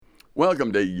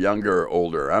Welcome to Younger,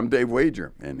 Older. I'm Dave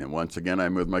Wager, and once again,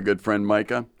 I'm with my good friend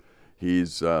Micah.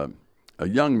 He's a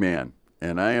young man,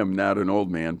 and I am not an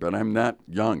old man, but I'm not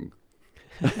young.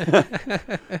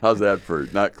 How's that for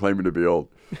not claiming to be old?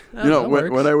 Oh, that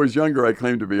works. When I was younger, I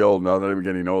claimed to be old. Now that I'm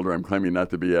getting older, I'm claiming not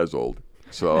to be as old.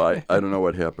 So I don't know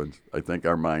what happens. I think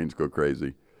our minds go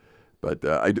crazy. But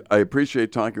I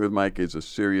appreciate talking with Mike. He's a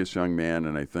serious young man,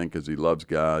 and I think as he loves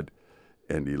God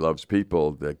and he loves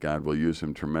people, that God will use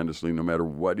him tremendously no matter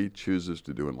what he chooses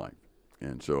to do in life.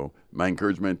 And so my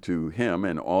encouragement to him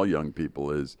and all young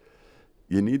people is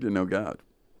you need to know God.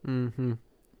 Mm-hmm.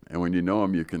 And when you know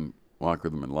him, you can walk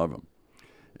with him and love him.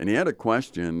 And he had a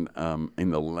question in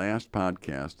the last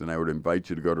podcast, and I would invite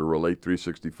you to go to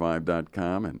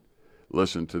relate365.com and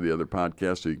listen to the other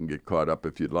podcasts so you can get caught up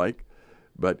if you'd like.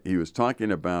 But he was talking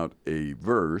about a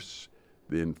verse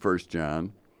in 1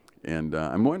 John, and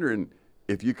I'm wondering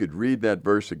if you could read that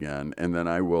verse again, and then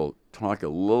I will talk a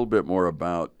little bit more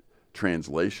about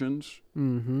translations,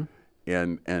 Mm-hmm.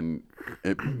 and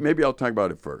maybe I'll talk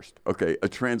about it first. Okay, a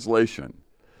translation.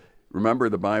 Remember,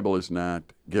 the Bible is not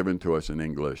given to us in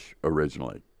English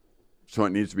originally, so it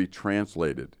needs to be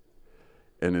translated.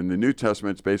 And in the New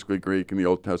Testament, it's basically Greek, and the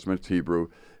Old Testament, it's Hebrew,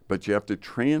 but you have to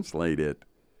translate it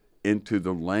into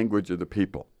the language of the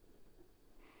people.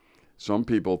 Some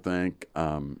people think,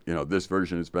 this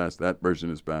version is best, that version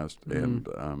is best. Mm-hmm.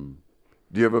 And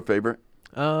do you have a favorite?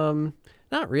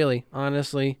 Not really,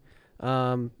 honestly.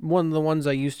 One of the ones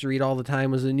I used to read all the time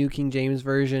was the New King James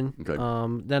Version.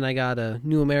 Okay. Then I got a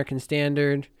New American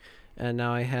Standard, and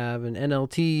now I have an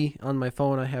NLT on my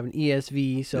phone. I have an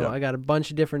ESV, so Yeah. I got a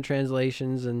bunch of different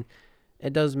translations, and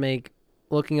it does make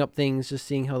looking up things, just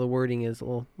seeing how the wording is,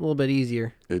 a little bit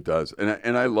easier. It does.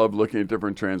 And I love looking at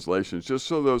different translations. Just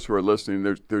so those who are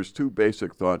listening, there's two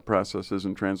basic thought processes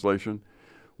in translation.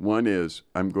 One is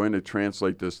I'm going to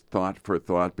translate this thought for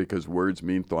thought because words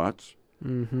mean thoughts.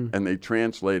 Mm-hmm. And they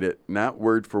translate it not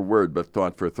word for word, but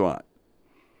thought for thought.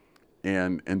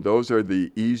 And those are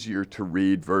the easier to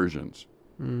read versions.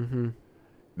 Mm-hmm.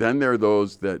 Then there are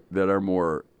those that are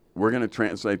more, we're going to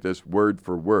translate this word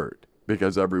for word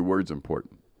because every word's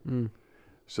important. Mm.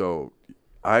 So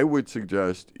I would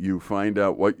suggest you find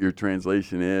out what your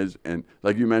translation is. And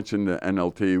like you mentioned, the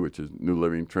NLT, which is New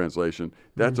Living Translation,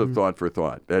 that's a thought for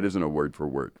thought. That isn't a word for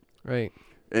word. Right.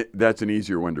 That's an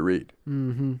easier one to read.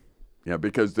 Mm-hmm. Yeah,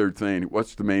 because they're saying,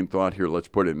 what's the main thought here? Let's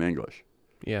put it in English.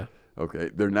 Yeah.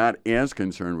 Okay, they're not as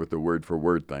concerned with the word for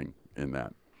word thing in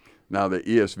that. Now the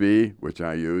ESV, which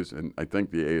I use, and I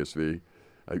think the ASV,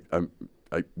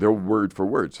 they're word for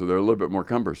word, so they're a little bit more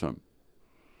cumbersome.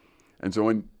 And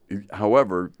so,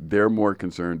 however, they're more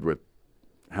concerned with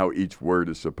how each word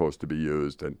is supposed to be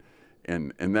used.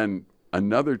 And then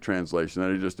another translation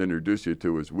that I just introduced you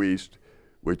to is Weist,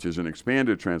 which is an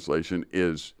expanded translation,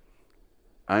 is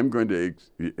I'm going to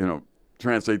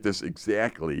translate this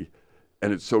exactly,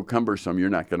 and it's so cumbersome you're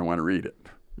not going to want to read it.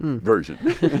 Version.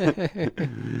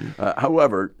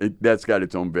 However, that's got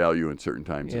its own value in certain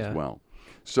times as well.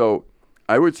 So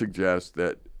I would suggest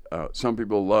that some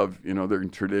people love, they're in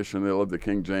tradition, they love the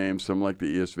King James, some like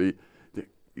the ESV.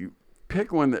 You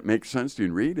pick one that makes sense to you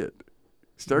and read it.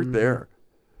 Start there.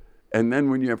 And then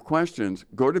when you have questions,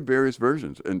 go to various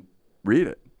versions and read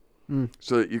it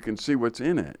so that you can see what's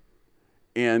in it.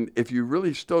 And if you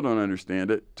really still don't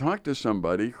understand it, talk to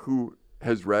somebody who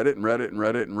has read it and read it and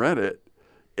read it and read it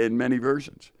in many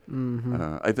versions.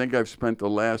 Mm-hmm. I think I've spent the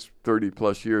last 30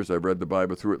 plus years, I've read the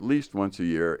Bible through at least once a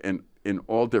year and in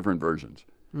all different versions.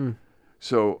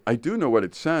 So I do know what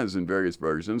it says in various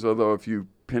versions, although if you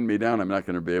pin me down, I'm not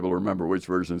going to be able to remember which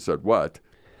version said what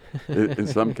in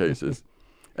some cases.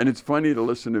 And it's funny to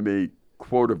listen to me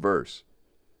quote a verse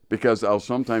because I'll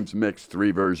sometimes mix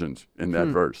three versions in that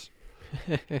verse.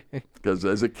 Because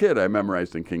as a kid, I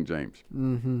memorized in King James.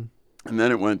 Mm-hmm. And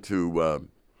then it went to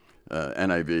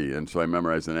NIV, and so I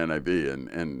memorized in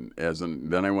NIV.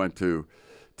 Then I went to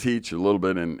teach a little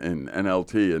bit in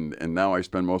NLT, and now I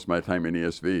spend most of my time in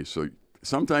ESV. So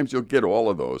sometimes you'll get all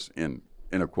of those in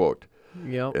a quote.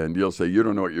 Yep. And you'll say, you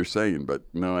don't know what you're saying, but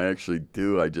no, I actually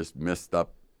do. I just messed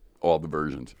up all the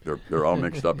versions. They're all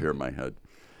mixed up here in my head.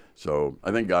 So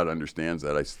I think God understands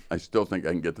that. I still think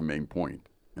I can get the main point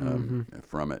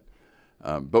from it.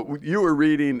 But you were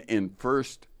reading in 1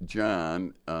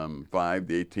 John 5,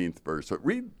 the 18th verse. So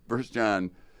read 1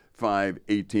 John 5,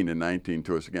 18 and 19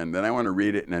 to us again. Then I want to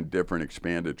read it in a different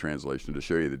expanded translation to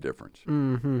show you the difference.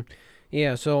 Mm-hmm.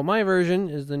 Yeah, so my version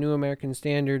is the New American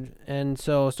Standard. And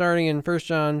so starting in 1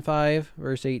 John 5,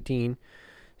 verse 18,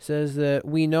 says that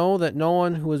we know that no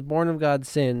one who is born of God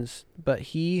sins, but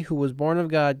he who was born of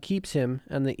God keeps him,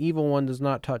 and the evil one does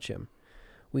not touch him.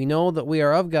 We know that we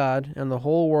are of God, and the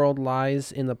whole world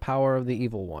lies in the power of the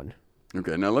evil one.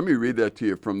 Okay, now let me read that to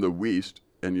you from the Wuest,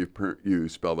 and you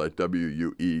spell that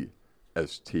W-U-E-S-T,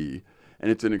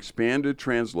 and it's an expanded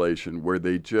translation where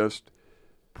they just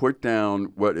put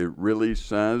down what it really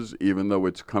says, even though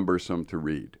it's cumbersome to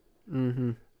read.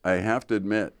 Mm-hmm. I have to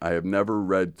admit, I have never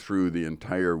read through the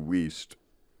entire Wuest,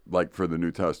 like for the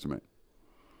New Testament,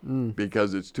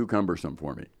 because it's too cumbersome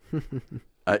for me.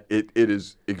 It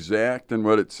is exact in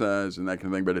what it says and that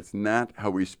kind of thing, but it's not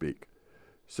how we speak.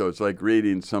 So it's like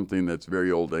reading something that's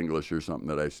very old English or something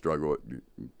that I struggle with.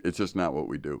 It's just not what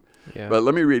we do. Yeah. But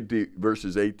let me read the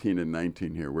verses 18 and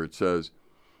 19 here, where it says,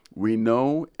 "We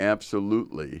know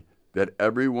absolutely that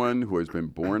everyone who has been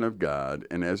born of God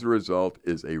and as a result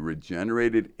is a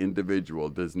regenerated individual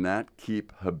does not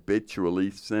keep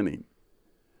habitually sinning.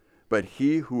 But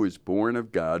he who is born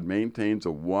of God maintains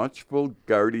a watchful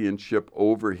guardianship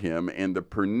over him, and the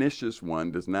pernicious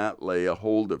one does not lay a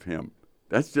hold of him."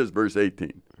 That's just verse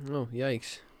 18. Oh,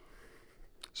 yikes.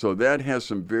 So that has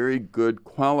some very good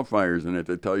qualifiers in it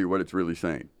to tell you what it's really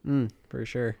saying. For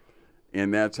sure.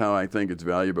 And that's how I think it's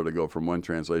valuable to go from one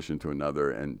translation to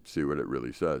another and see what it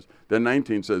really says. Then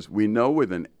 19 says, "We know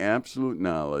with an absolute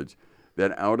knowledge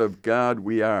that out of God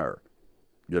we are."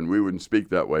 Again, we wouldn't speak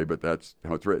that way, but that's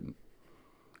how it's written.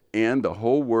 "And the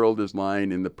whole world is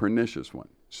lying in the pernicious one."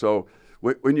 So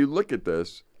when you look at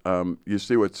this, you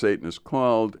see what Satan is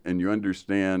called, and you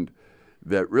understand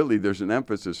that really there's an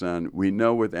emphasis on we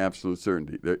know with absolute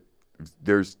certainty.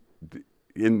 There's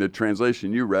in the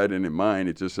translation you read and in mine,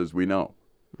 it just says we know.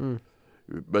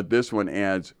 But this one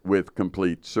adds with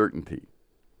complete certainty.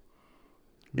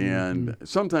 And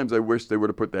sometimes I wish they would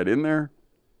have put that in there.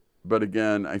 But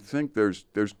again, I think there's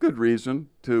good reason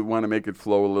to want to make it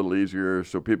flow a little easier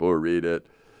so people will read it.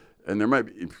 And there might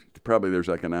be, probably there's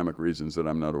economic reasons that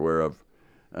I'm not aware of.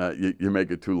 You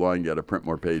make it too long, you got to print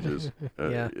more pages.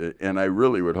 Yeah. And I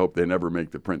really would hope they never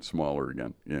make the print smaller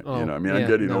again. I'm yeah,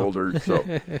 getting no. older, so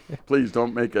please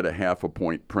don't make it a half a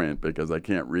point print because I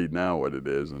can't read now what it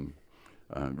is and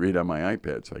read on my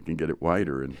iPad so I can get it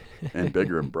wider and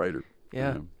bigger and brighter.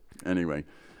 Yeah. Anyway,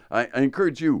 I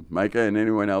encourage you, Micah, and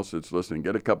anyone else that's listening,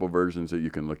 get a couple versions that you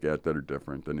can look at that are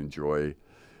different and enjoy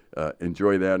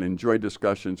that. Enjoy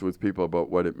discussions with people about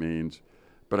what it means.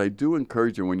 But I do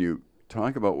encourage you when you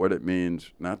talk about what it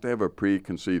means, not to have a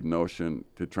preconceived notion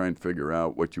to try and figure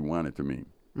out what you want it to mean.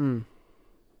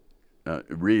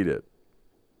 Read it.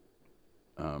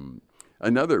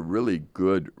 Another really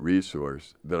good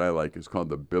resource that I like is called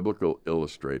the Biblical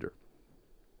Illustrator.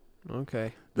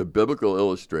 Okay. The Biblical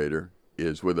Illustrator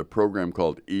is with a program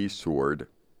called eSword.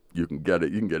 You can get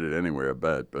it. You can get it anywhere, I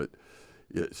bet. But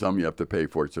some you have to pay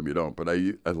for it, some you don't. But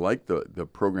I like the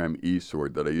program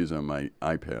eSword that I use on my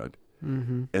iPad.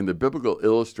 And the Biblical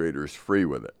Illustrator is free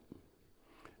with it.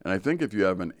 And I think if you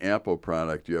have an Apple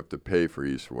product, you have to pay for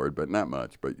eSword, but not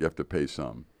much, but you have to pay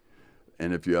some.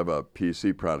 And if you have a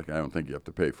PC product, I don't think you have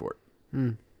to pay for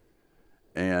it.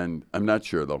 And I'm not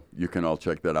sure, though. You can all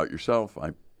check that out yourself.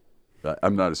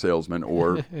 I'm not a salesman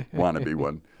or want to be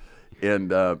one. And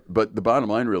but the bottom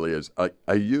line really is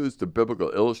I use the Biblical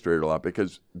Illustrator a lot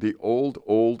because the old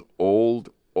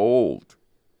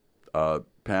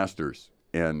pastors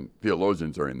and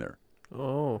theologians are in there.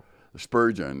 Oh.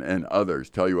 Spurgeon and others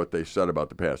tell you what they said about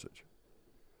the passage.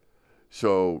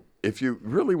 So if you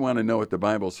really want to know what the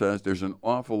Bible says, there's an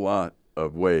awful lot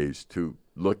of ways to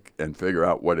look and figure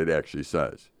out what it actually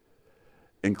says,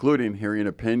 including hearing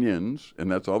opinions, and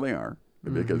that's all they are,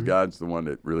 because God's the one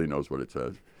that really knows what it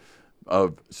says,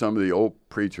 of some of the old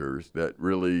preachers that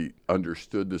really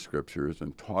understood the scriptures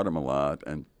and taught them a lot,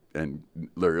 and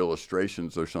their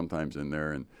illustrations are sometimes in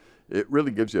there, and it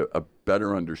really gives you a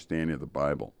better understanding of the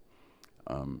Bible.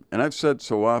 And I've said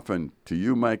so often to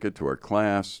you, Micah, to our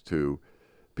class, to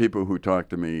people who talk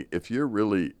to me, if you're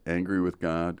really angry with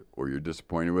God or you're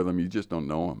disappointed with him, you just don't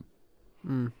know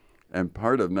him. And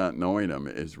part of not knowing him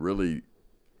is really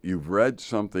you've read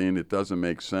something, it doesn't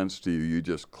make sense to you, you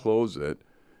just close it,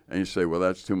 and you say, well,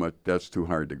 that's too much, that's too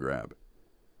hard to grab.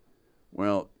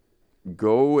 Well,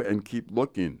 go and keep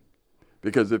looking.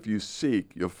 Because if you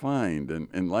seek, you'll find.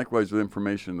 And likewise with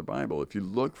information in the Bible, if you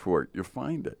look for it, you'll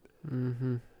find it.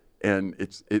 And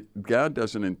God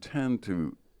doesn't intend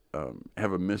to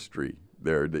have a mystery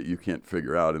there that you can't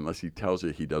figure out unless he tells you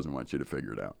he doesn't want you to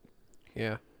figure it out.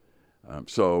 Yeah.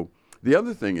 So the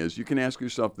other thing is you can ask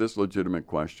yourself this legitimate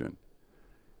question.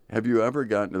 Have you ever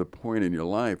gotten to the point in your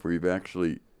life where you've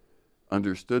actually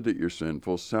understood that you're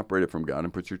sinful, separated from God,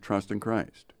 and put your trust in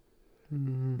Christ?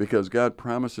 Because God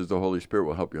promises the Holy Spirit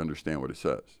will help you understand what it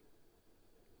says.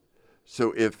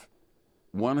 So if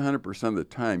 100% of the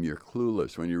time you're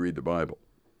clueless when you read the Bible.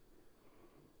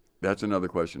 That's another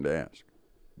question to ask.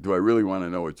 Do I really want to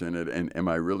know what's in it? And am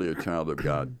I really a child of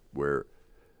God where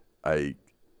I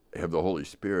have the Holy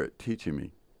Spirit teaching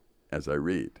me as I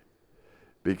read?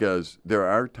 Because there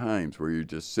are times where you're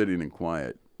just sitting in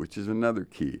quiet, which is another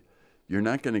key. You're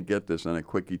not going to get this on a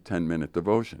quickie 10-minute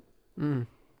devotion.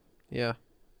 Yeah.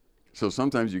 So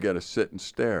sometimes you got to sit and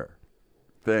stare,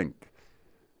 think,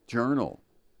 journal,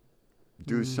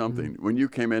 do something. When you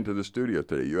came into the studio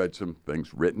today, you had some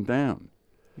things written down.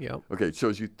 Yep. Okay, it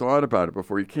shows you thought about it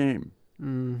before you came.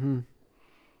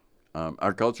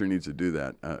 Our culture needs to do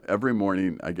that. Every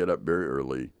morning I get up very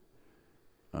early.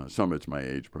 Some it's my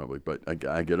age probably, but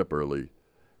I get up early,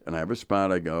 and I have a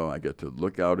spot I go. I get to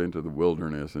look out into the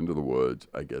wilderness, into the woods.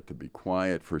 I get to be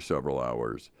quiet for several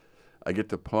hours. I get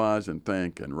to pause and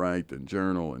think and write and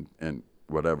journal and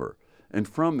whatever. And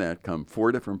from that come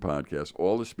 4 different podcasts,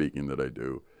 all the speaking that I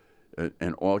do,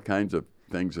 and all kinds of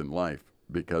things in life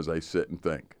because I sit and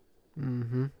think.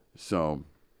 So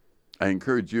I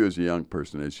encourage you as a young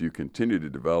person, as you continue to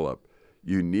develop,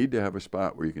 you need to have a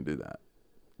spot where you can do that.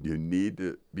 You need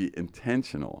to be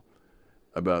intentional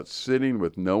about sitting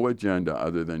with no agenda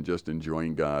other than just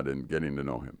enjoying God and getting to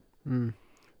know Him.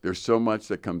 There's so much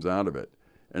that comes out of it.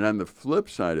 And on the flip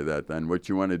side of that, then, what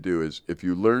you want to do is if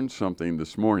you learned something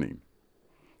this morning,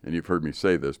 and you've heard me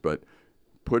say this, but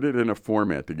put it in a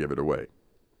format to give it away.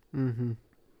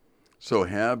 So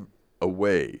have a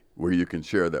way where you can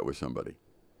share that with somebody.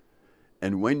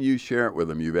 And when you share it with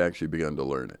them, you've actually begun to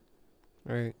learn it.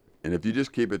 Right. And if you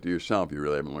just keep it to yourself, you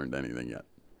really haven't learned anything yet.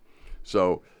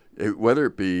 So whether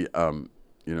it be,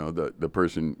 the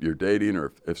person you're dating,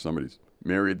 or if somebody's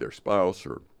married, their spouse,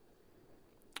 or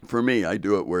for me, I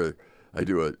do it where I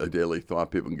do a daily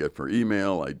thought people can get for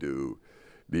email. I do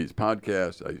these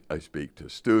podcasts. I speak to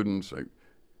students. I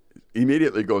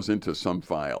immediately goes into some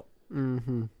file.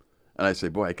 And I say,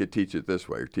 boy, I could teach it this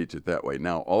way or teach it that way.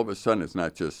 Now, all of a sudden, it's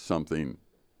not just something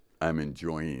I'm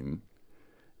enjoying.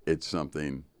 It's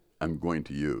something I'm going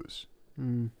to use.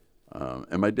 And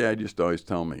my dad used to always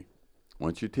tell me,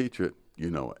 once you teach it, you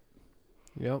know it.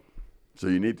 Yep. So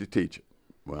you need to teach it.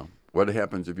 Well, what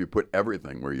happens if you put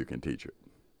everything where you can teach it?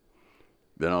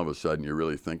 Then all of a sudden you're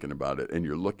really thinking about it, and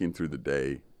you're looking through the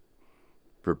day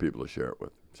for people to share it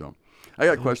with. So I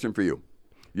got a question for you.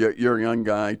 You're a young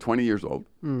guy, 20 years old.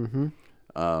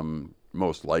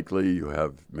 Most likely you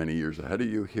have many years ahead of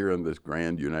you here in this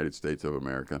grand United States of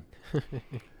America.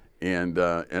 And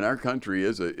our country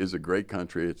is a great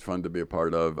country. It's fun to be a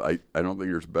part of. I don't think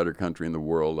there's a better country in the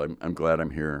world. I'm glad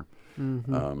I'm here.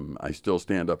 I still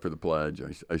stand up for the pledge.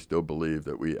 I still believe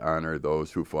that we honor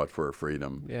those who fought for our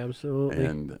freedom. Yeah, absolutely.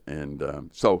 And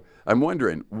so I'm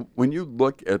wondering, when you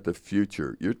look at the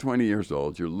future, you're 20 years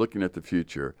old, you're looking at the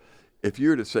future. If you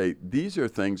were to say, these are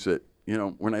things that,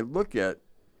 when I look at,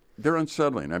 they're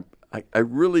unsettling. I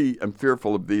really am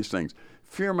fearful of these things.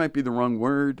 Fear might be the wrong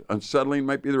word. Unsettling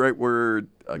might be the right word.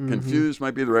 Confused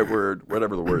might be the right word,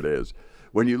 whatever the word is.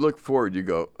 When you look forward, you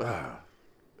go,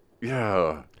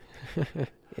 yeah.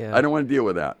 Yeah. I don't want to deal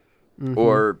with that.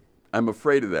 Or I'm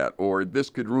afraid of that. Or this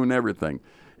could ruin everything.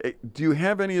 Do you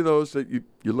have any of those that you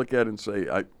look at and say,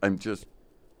 I'm just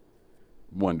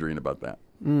wondering about that?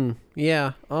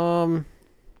 Yeah.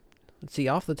 Let's see,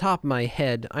 off the top of my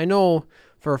head, I know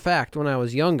for a fact when I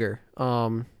was younger,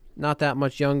 not that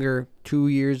much younger, 2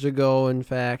 years ago, in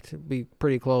fact, be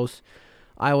pretty close,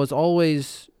 I was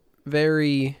always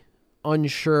very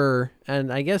unsure,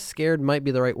 and I guess scared might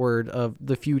be the right word, of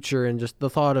the future and just the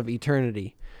thought of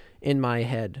eternity in my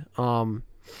head.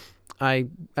 I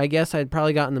guess I'd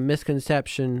probably gotten the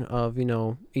misconception of,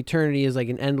 eternity is like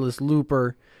an endless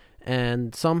looper,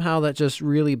 and somehow that just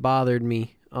really bothered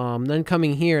me. Then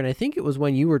coming here, and I think it was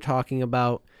when you were talking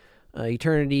about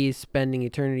eternity, spending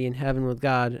eternity in heaven with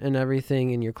God and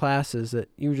everything in your classes, that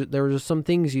there were just some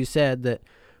things you said that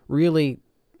really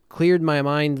cleared my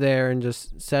mind there and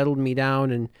just settled me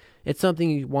down, and it's something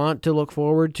you want to look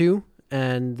forward to,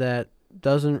 and that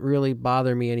doesn't really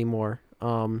bother me anymore.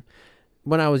 When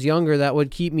I was younger, that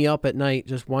would keep me up at night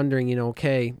just wondering,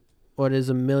 okay, what is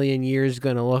a million years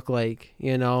going to look like,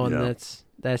 and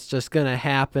that's just going to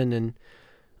happen, and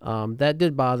that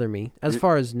did bother me. As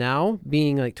far as now,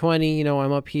 being like 20,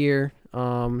 I'm up here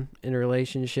in a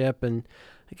relationship, and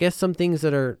I guess some things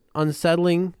that are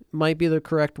unsettling might be the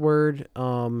correct word.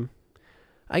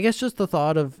 I guess just the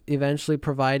thought of eventually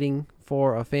providing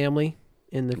for a family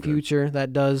in the future,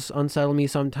 that does unsettle me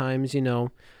sometimes,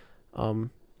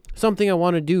 something I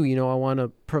want to do, I want to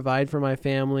provide for my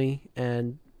family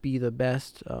and be the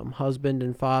best husband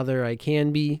and father I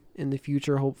can be in the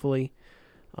future, hopefully.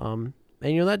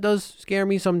 And that does scare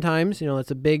me sometimes.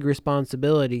 It's a big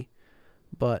responsibility,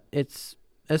 but it's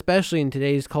especially in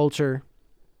today's culture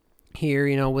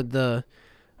here. With the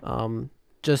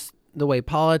just the way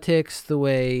politics, the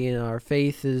way our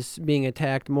faith is being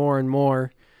attacked more and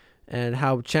more, and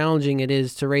how challenging it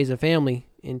is to raise a family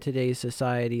in today's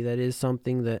society. That is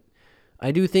something that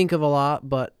I do think of a lot,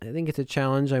 but I think it's a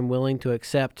challenge I'm willing to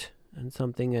accept, and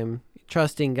something I'm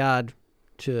trusting God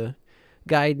to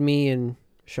guide me and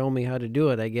show me how to do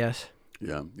it, I guess.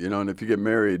 Yeah, and if you get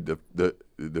married, the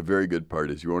very good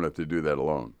part is you won't have to do that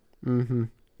alone. Mm-hmm.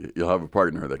 You'll have a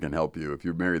partner that can help you. If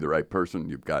you marry the right person,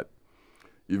 you've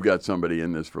got somebody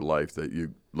in this for life that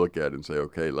you look at and say,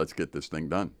 okay, let's get this thing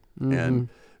done. Mm-hmm. And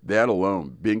that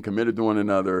alone, being committed to one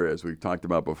another, as we've talked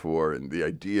about before, and the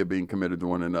idea of being committed to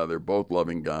one another, both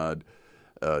loving God,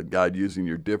 God using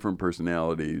your different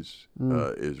personalities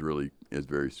is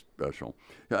very special.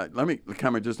 Let me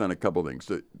comment just on a couple things.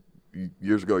 So,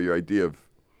 years ago, your idea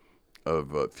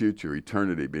of future,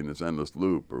 eternity being this endless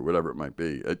loop or whatever it might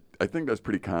be, I think that's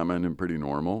pretty common and pretty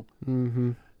normal,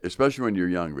 especially when you're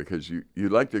young, because you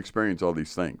like to experience all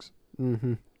these things.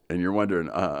 Mm-hmm. And you're wondering,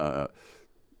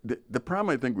 the problem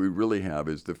I think we really have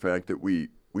is the fact that we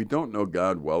don't know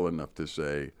God well enough to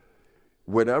say,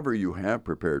 whatever you have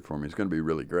prepared for me is going to be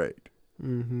really great.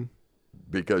 Mm-hmm.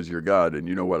 Because you're God, and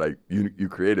you know what you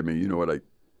created me. You know what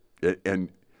and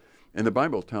the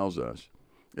Bible tells us,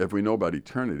 if we know about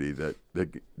eternity,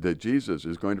 that Jesus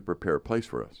is going to prepare a place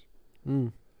for us.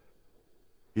 Mm.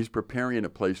 He's preparing a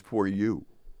place for you,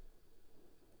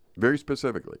 very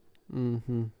specifically.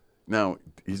 Mm-hmm. Now,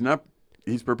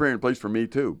 he's preparing a place for me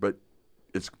too, but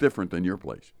it's different than your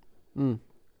place. Mm.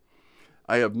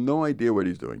 I have no idea what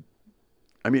he's doing.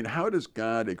 I mean, how does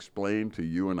God explain to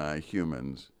you and I,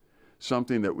 humans,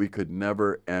 something that we could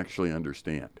never actually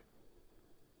understand?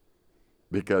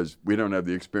 Because we don't have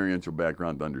the experiential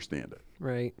background to understand it.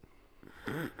 Right.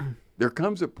 There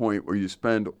comes a point where you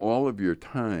spend all of your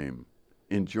time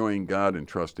enjoying God and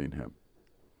trusting him.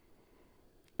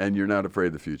 And you're not afraid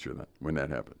of the future then, when that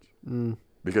happens. Mm.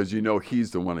 Because you know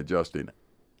he's the one adjusting it.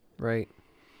 Right.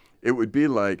 It would be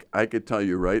like, I could tell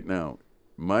you right now,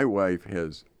 my wife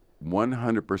has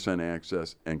 100%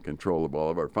 access and control of all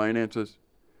of our finances.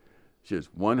 She has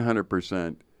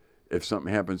 100%. If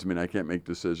something happens to me and I can't make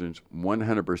decisions,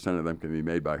 100% of them can be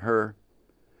made by her.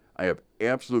 I have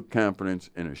absolute confidence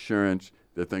and assurance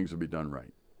that things will be done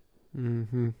right.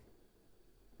 Mm-hmm.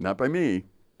 Not by me,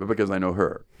 but because I know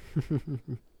her.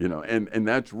 And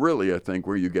that's really, I think,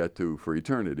 where you get to for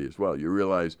eternity as well. You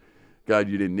realize, God,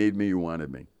 you didn't need me, you wanted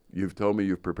me. You've told me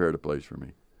you've prepared a place for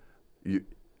me.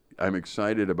 I'm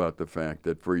excited about the fact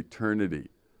that for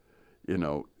eternity,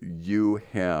 you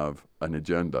have an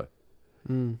agenda.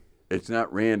 Mm. It's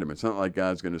not random. It's not like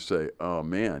God's going to say, oh,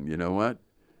 man, you know what?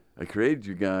 I created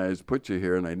you guys, put you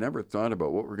here, and I never thought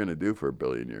about what we're going to do for 1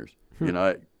 billion years.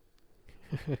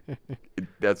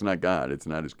 That's not God. It's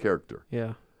not his character.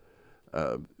 Yeah.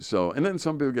 And then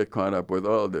some people get caught up with,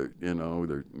 they're not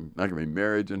going to be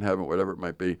marriage in heaven, whatever it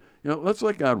might be. Let's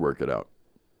let God work it out.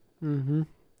 Mm-hmm.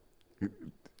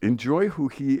 Enjoy who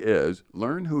he is,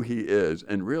 learn who he is,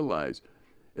 and realize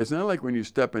it's not like when you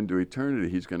step into eternity,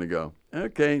 he's going to go,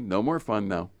 okay, no more fun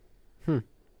now.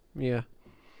 Yeah.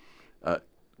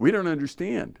 We don't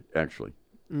understand, actually.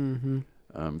 Mm-hmm.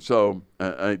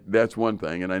 That's one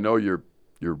thing, and I know you're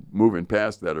moving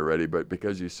past that already, but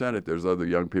because you said it, there's other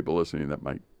young people listening that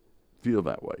might feel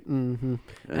that way. Mm-hmm.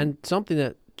 And something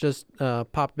that just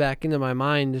popped back into my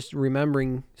mind, just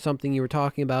remembering something you were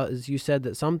talking about, is you said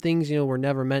that some things, we're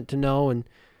never meant to know, and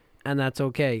that's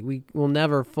okay. We will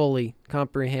never fully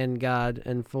comprehend God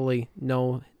and fully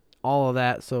know all of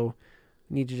that, so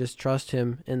we need to just trust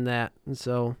him in that. And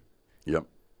so, yep.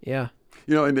 Yeah.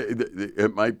 And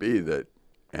it might be that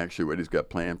actually what he's got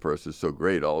planned for us is so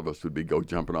great, all of us would be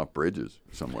jumping off bridges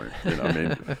somewhere.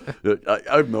 I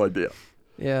have no idea.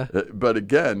 Yeah. But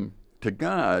again, to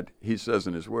God, he says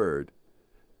in his word,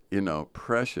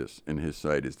 precious in his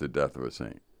sight is the death of a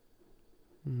saint.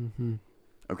 Mm-hmm.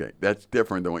 Okay, that's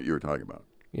different than what you were talking about.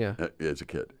 Yeah. As a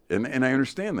kid. And I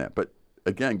understand that. But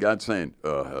again, God's saying,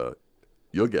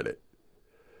 you'll get it.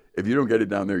 If you don't get it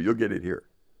down there, you'll get it here.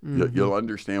 Mm-hmm. You'll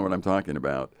understand what I'm talking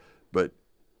about. But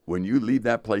when you leave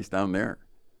that place down there,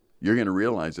 you're going to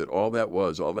realize that all that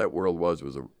world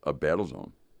was a battle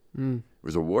zone. Mm. It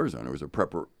was a war zone. It was a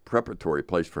preparatory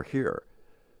place for here.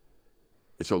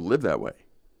 So live that way.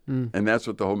 Mm. And that's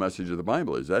what the whole message of the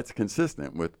Bible is. That's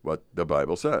consistent with what the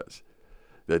Bible says,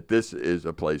 that this is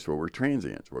a place where we're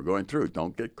transients. We're going through.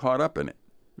 Don't get caught up in it.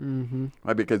 Mm-hmm.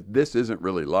 Right? Because this isn't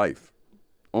really life.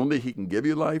 Only he can give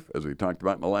you life, as we talked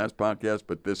about in the last podcast,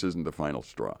 but this isn't the final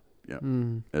straw.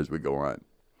 as we go on.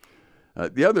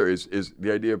 The other is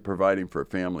the idea of providing for a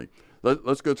family.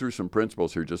 Let's go through some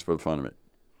principles here just for the fun of it.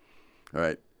 All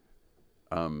right.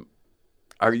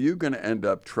 Are you going to end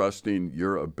up trusting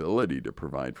your ability to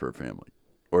provide for a family?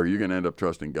 Or are you going to end up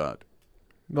trusting God?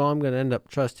 Well, I'm going to end up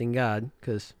trusting God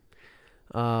because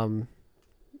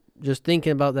just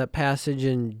thinking about that passage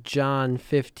in John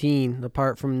 15,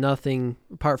 apart from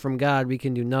God, we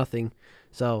can do nothing.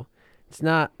 So it's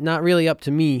not really up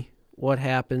to me what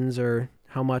happens or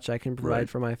how much I can provide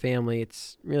for my family.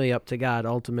 It's really up to God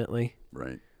ultimately.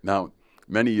 Right. Now,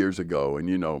 many years ago, and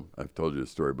I've told you the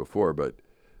story before, but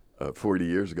 40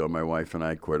 years ago, my wife and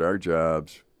I quit our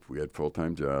jobs. We had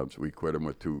full-time jobs. We quit them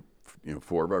with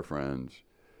four of our friends.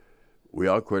 We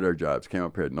all quit our jobs, came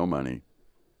up here, had no money.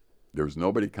 There was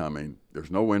nobody coming. There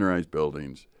was no winterized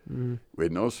buildings. Mm-hmm. We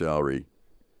had no salary.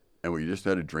 And we just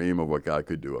had a dream of what God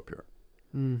could do up here.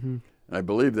 Mm-hmm. And I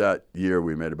believe that year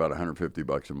we made about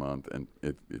 $150 a month. And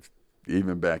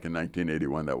even back in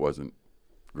 1981, that wasn't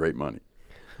great money.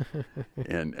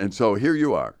 and so here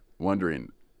you are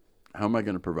wondering, how am I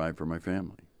going to provide for my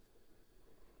family?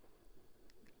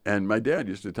 And my dad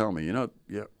used to tell me,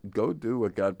 go do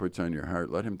what God puts on your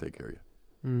heart. Let him take care of you.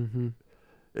 Mm-hmm.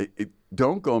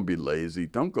 Don't go and be lazy.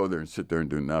 Don't go there and sit there and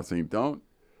do nothing. Don't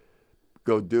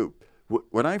go do.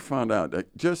 What I found out,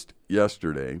 just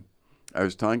yesterday, I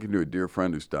was talking to a dear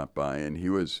friend who stopped by, and he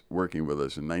was working with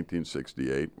us in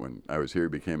 1968. When I was here, he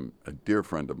became a dear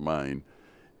friend of mine.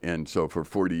 And so for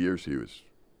 40 years,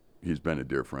 he's been a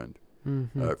dear friend.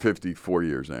 Mm-hmm. 54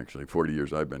 years, actually. 40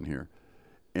 years I've been here.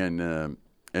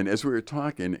 And as we were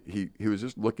talking, he was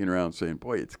just looking around saying,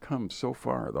 boy, it's come so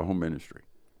far, the whole ministry.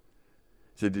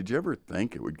 He said, did you ever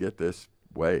think it would get this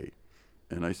way?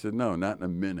 And I said, no, not in a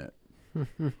minute.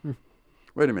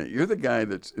 Wait a minute, you're the guy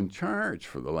that's in charge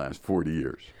for the last 40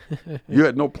 years. You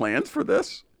had no plans for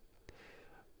this?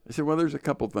 I said, well, there's a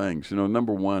couple things.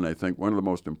 Number one, I think one of the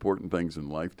most important things in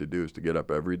life to do is to get up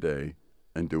every day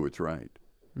and do what's right.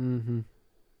 Mm-hmm.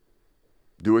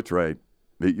 Do what's right.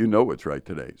 That you know what's right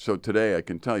today. So today I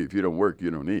can tell you, if you don't work, you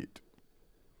don't eat.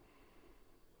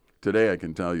 Today I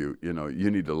can tell you,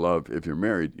 you need to love, if you're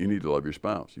married, you need to love your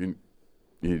spouse. You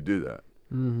need to do that.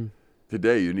 Mm-hmm.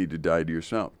 Today you need to die to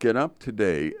yourself. Get up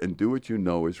today and do what you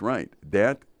know is right.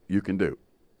 That you can do.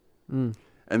 Mm.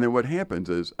 And then what happens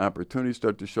is opportunities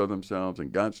start to show themselves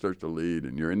and God starts to lead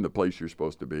and you're in the place you're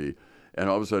supposed to be. And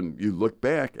all of a sudden you look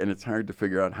back and it's hard to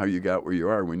figure out how you got where you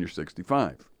are when you're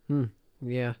 65.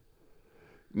 Yeah.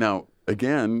 Now,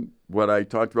 again, what I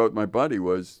talked about with my buddy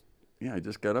was, I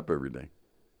just got up every day.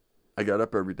 I got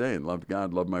up every day and loved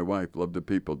God, loved my wife, loved the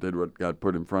people, did what God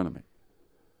put in front of me.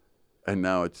 And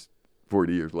now it's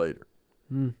 40 years later.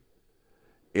 And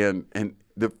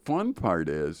the fun part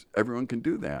is everyone can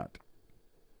do that.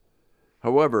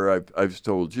 However, I've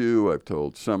told you, I've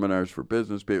told seminars for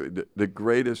business people, the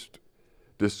greatest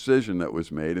decision that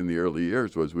was made in the early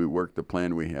years was we work the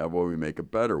plan we have while we make a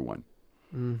better one.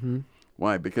 Mm-hmm.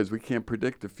 Why? Because we can't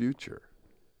predict the future.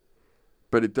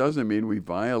 But it doesn't mean we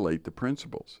violate the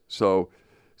principles. So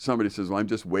somebody says, well, I'm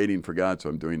just waiting for God, so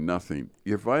I'm doing nothing.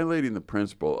 You're violating the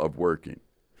principle of working.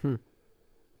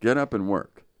 Get up and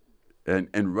work.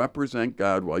 And represent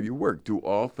God while you work. Do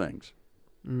all things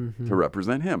to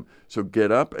represent him. So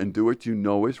get up and do what you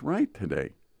know is right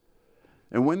today.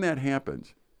 And when that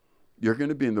happens, you're going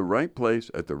to be in the right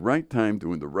place at the right time,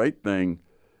 doing the right thing,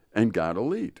 and God will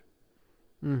lead.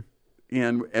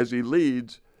 And as he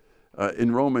leads,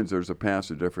 in Romans there's a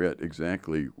passage, I forget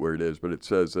exactly where it is, but it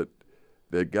says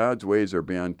that God's ways are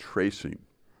beyond tracing.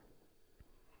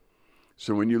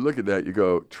 So when you look at that, you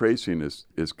go, tracing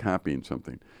is copying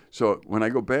something. So when I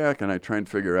go back and I try and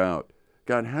figure out,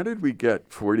 God, how did we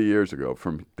get 40 years ago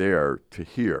from there to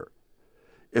here?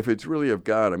 If it's really of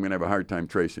God, I'm going to have a hard time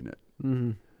tracing it.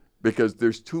 Mm-hmm. Because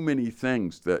there's too many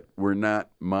things that were not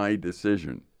my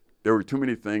decision. There were too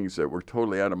many things that were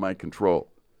totally out of my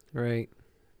control. Right.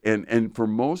 And for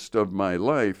most of my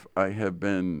life, I have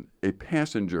been a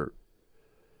passenger.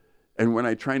 And when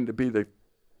I try to be the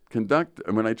conductor,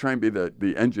 when I try and be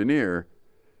the engineer,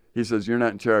 he says, you're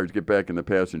not in charge. Get back in the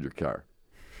passenger car.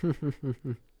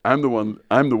 I'm the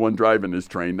one driving this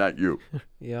train, not you.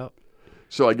 Yep.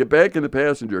 So I get back in the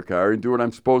passenger car and do what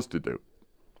I'm supposed to do.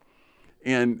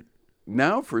 And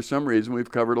now, for some reason, we've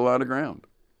covered a lot of ground.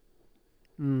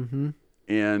 Mm-hmm.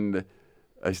 And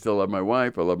I still love my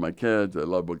wife. I love my kids. I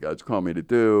love what God's called me to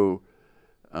do.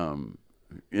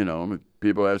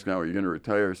 People ask now, are you going to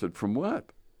retire? I said, from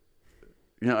what?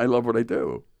 I love what I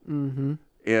do. Mm-hmm.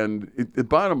 And the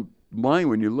bottom line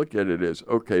when you look at it is,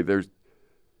 okay,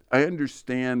 I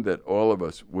understand that all of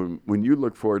us, when you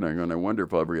look forward and going, I wonder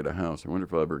if I'll ever get a house. I wonder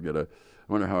if I'll ever get I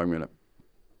wonder how I'm going to.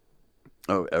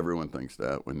 Oh, everyone thinks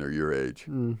that when they're your age.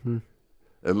 Mm-hmm.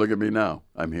 And look at me now.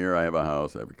 I'm here. I have a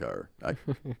house. I have a car.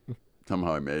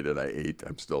 Somehow I made it. I ate.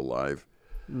 I'm still alive.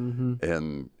 Mm-hmm.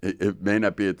 And it may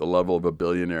not be at the level of a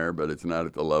billionaire, but it's not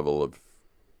at the level of,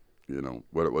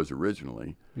 what it was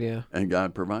originally. Yeah. And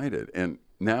God provided. And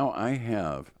now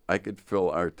I could fill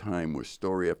our time with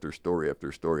story after story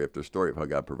after story after story of how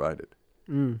God provided.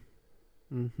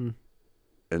 Mm-hmm.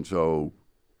 And so,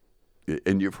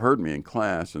 and you've heard me in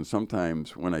class, and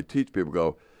sometimes when I teach, people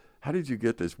go, how did you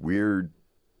get this weird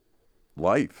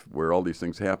life where all these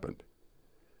things happened?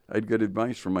 I had good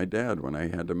advice from my dad when I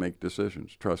had to make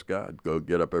decisions. Trust God. Go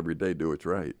get up every day, do what's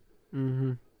right.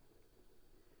 Mm-hmm.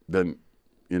 Then,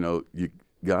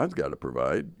 God's got to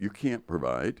provide. You can't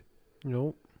provide.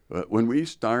 Nope. When we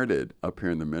started up here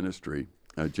in the ministry,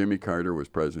 Jimmy Carter was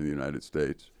president of the United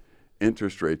States.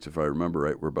 Interest rates, if I remember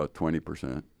right, were about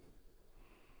 20%.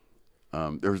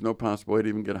 There was no possible way to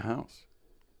even get a house.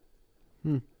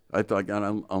 I thought,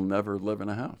 God, I'll never live in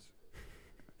a house.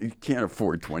 You can't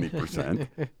afford 20%.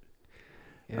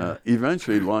 Yeah.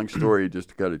 Eventually, long story, just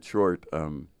to cut it short,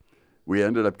 we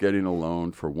ended up getting a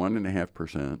loan for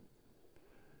 1.5%,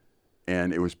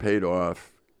 and it was paid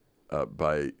off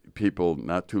by people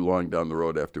not too long down the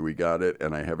road after we got it,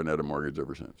 and I haven't had a mortgage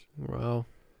ever since. Wow.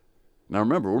 Now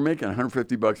remember, we're making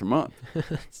 $150 a month.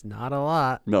 It's not a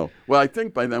lot. No. Well, I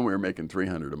think by then we were making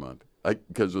 $300 a month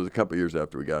because it was a couple of years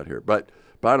after we got here. But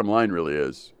bottom line really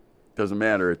is, doesn't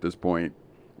matter at this point.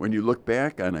 When you look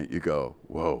back on it, you go,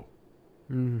 whoa,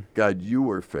 God, you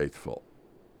were faithful.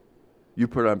 You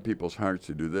put on people's hearts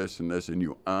to do this and this, and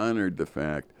you honored the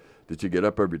fact that you get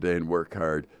up every day and work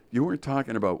hard. You weren't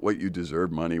talking about what you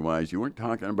deserve money-wise. You weren't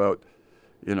talking about,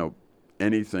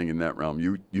 anything in that realm.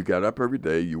 You got up every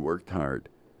day. You worked hard.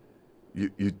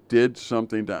 You did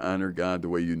something to honor God the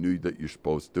way you knew that you're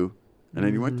supposed to, and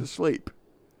then you went to sleep.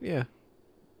 Yeah.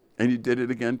 And you did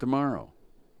it again tomorrow.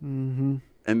 Mm-hmm.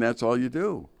 And that's all you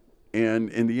do. And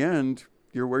in the end,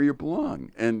 you're where you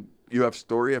belong. And you have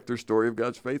story after story of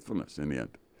God's faithfulness in the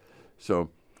end.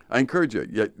 So I encourage you.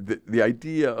 The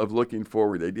idea of looking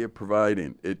forward, the idea of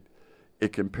providing, it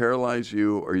can paralyze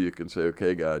you, or you can say,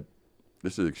 okay, God,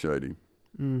 this is exciting.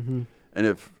 Mm-hmm. And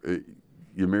if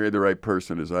you marry the right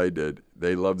person, as I did,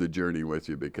 they love the journey with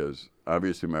you, because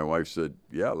obviously my wife said,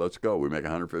 yeah, let's go. We make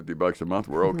 $150 a month.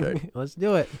 We're okay. Let's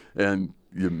do it. And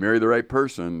you marry the right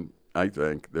person, I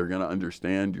think they're going to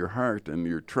understand your heart and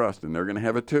your trust, and they're going to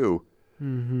have it too.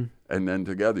 Mm-hmm. And then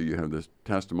together you have this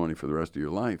testimony for the rest of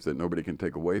your life that nobody can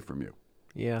take away from you.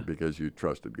 Yeah. Because you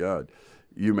trusted God.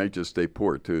 You may just stay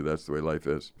poor too. That's the way life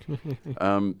is.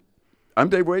 I'm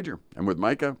Dave Wager. I'm with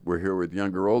Micah. We're here with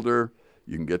Younger Older.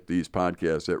 You can get these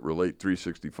podcasts at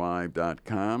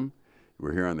relate365.com.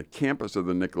 We're here on the campus of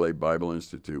the Nicolay Bible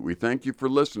Institute. We thank you for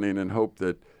listening and hope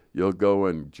that you'll go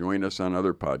and join us on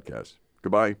other podcasts.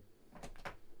 Goodbye.